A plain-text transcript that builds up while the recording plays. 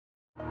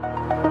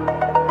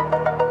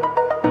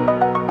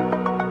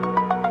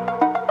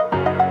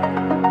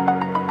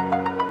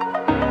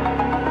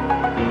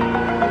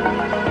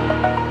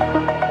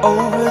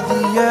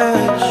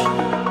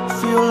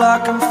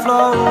like I'm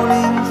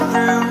floating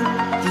through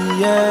the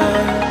air.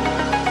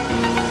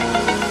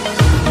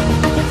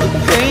 The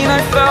pain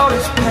I felt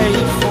is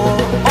paid for,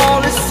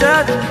 all is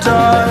said and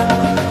done.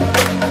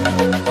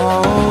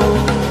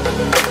 Oh,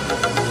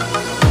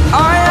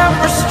 I am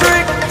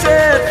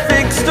restricted,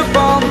 fixed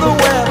upon the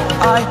web.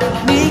 I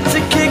need to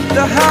kick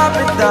the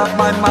habit that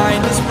my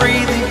mind is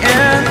breathing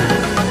in.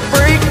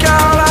 Break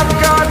out, I've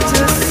got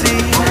to see.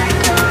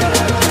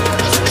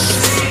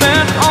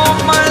 Spent all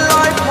my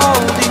life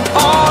holding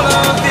all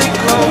of it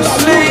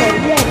closely.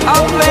 I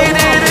played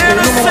it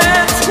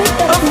innocent,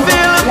 a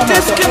feel of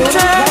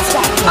discontent.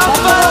 I'm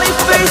finally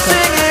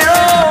facing it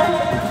all,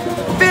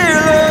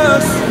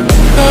 fearless.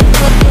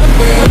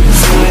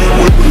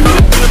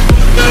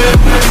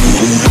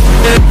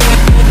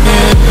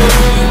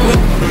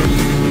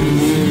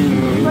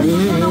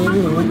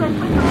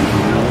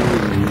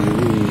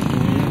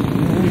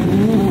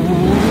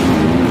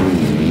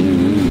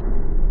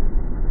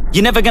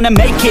 You're never gonna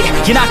make it,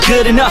 you're not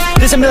good enough.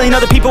 There's a million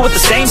other people with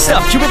the same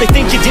stuff. You really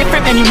think you're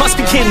different? Man, you must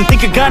be kidding.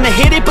 Think you're gonna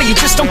hit it, but you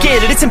just don't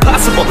get it. It's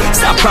impossible, it's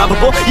not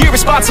probable, you're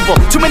irresponsible.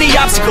 Too many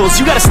obstacles,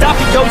 you gotta stop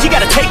it, yo. You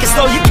gotta take it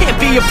slow, you can't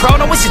be a pro.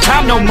 Don't waste your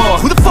time no more.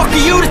 Who the fuck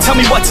are you to tell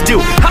me what to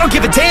do? I don't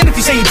give a damn if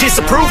you say you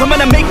disapprove. I'm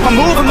gonna make my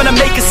move, I'm gonna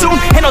make it soon.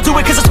 And I'll do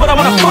it cause it's what I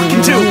wanna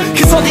fucking do.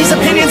 Cause all these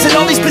opinions and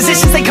all these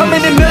positions, they come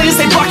in millions,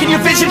 they blocking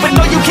your vision. But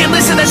no, you can't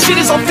listen, that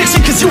shit is all fiction.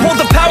 Cause you hold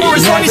the power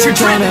as long as you're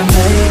dreaming.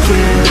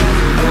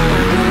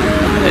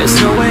 There's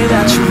no way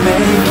that you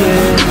make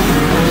it.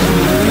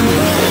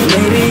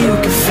 Maybe you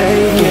can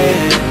fake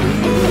it,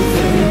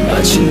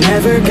 but you're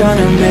never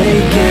gonna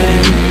make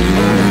it.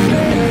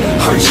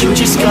 Are you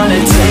just gonna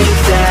take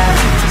that?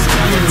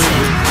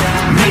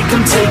 Make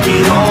them take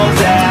it all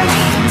back.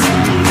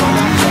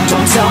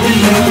 Don't tell me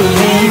you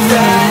believe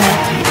that.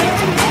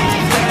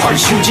 Are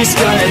you just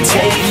gonna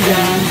take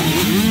that?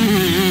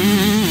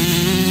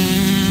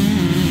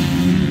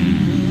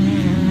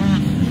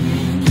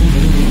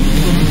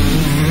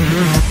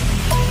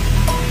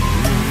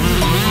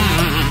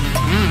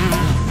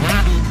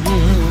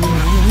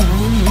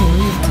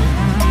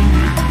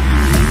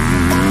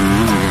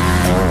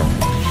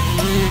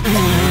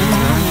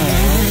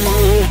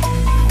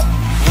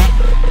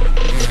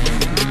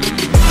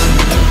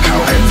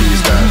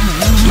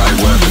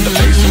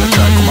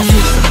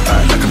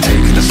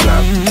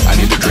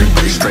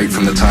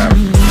 From the tap,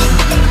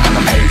 and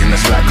I'm hating the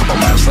slack. Couple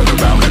man slid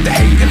around like the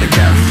hate in the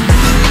gaff.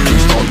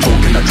 Please start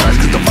talking that trash,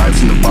 cause the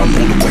vibes in the bun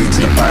all the way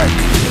to the back.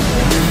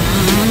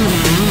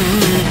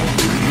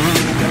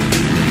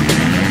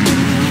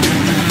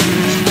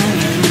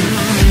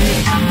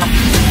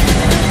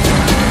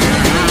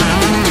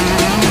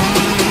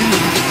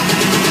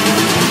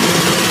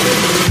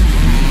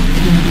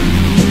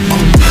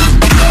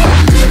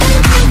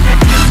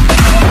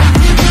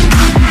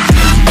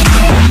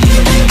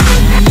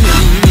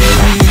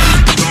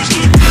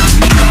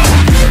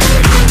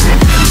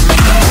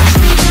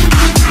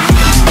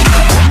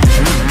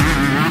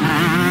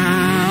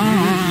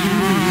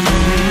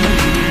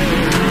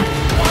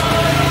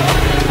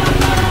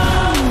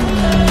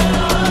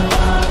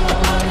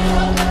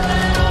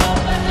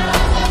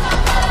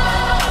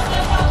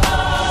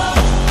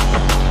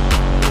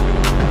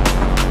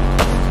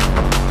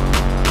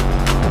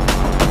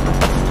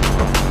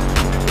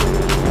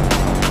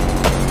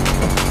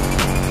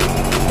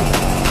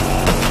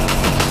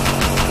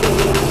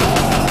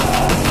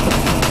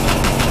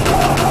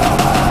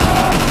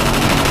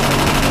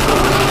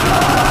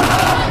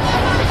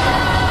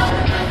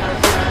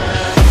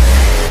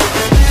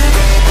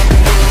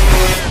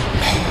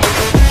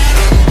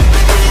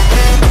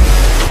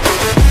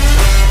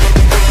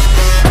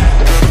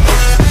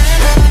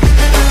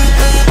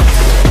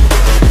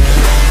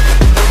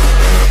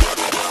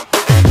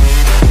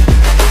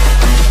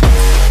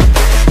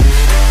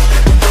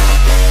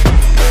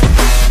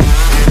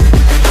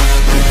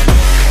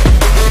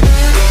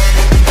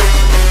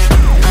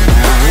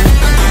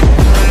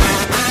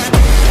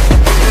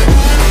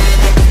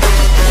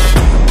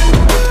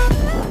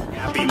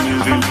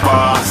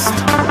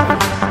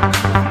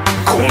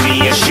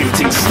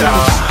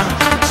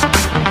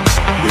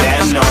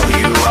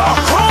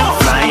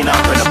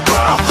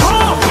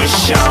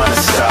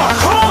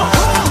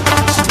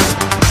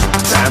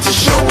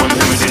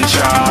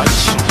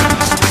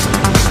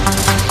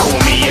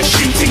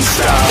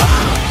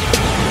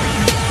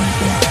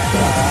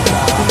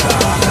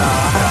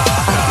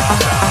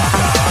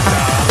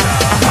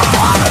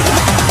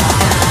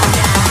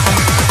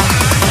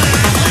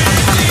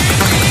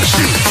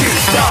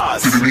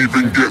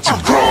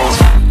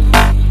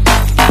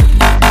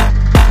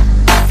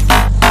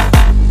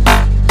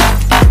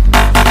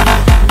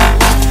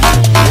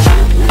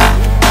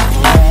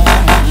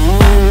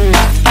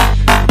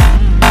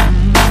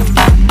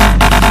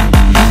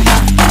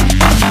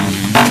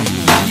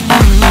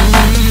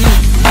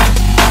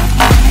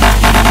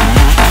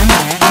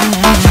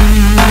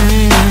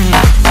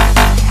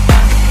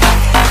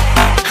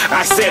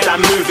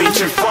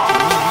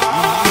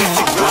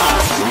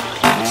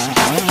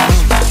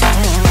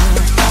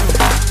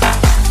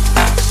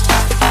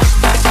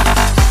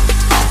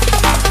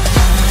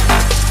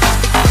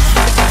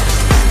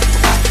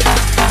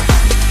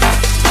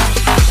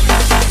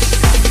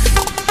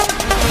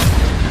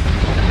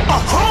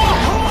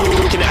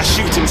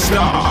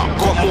 slaughter.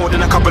 Got more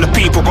than a couple of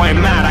people going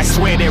mad, I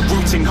swear they're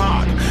rooting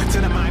hard. To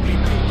the mighty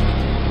people.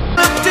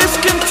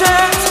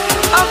 Discontent,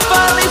 I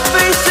find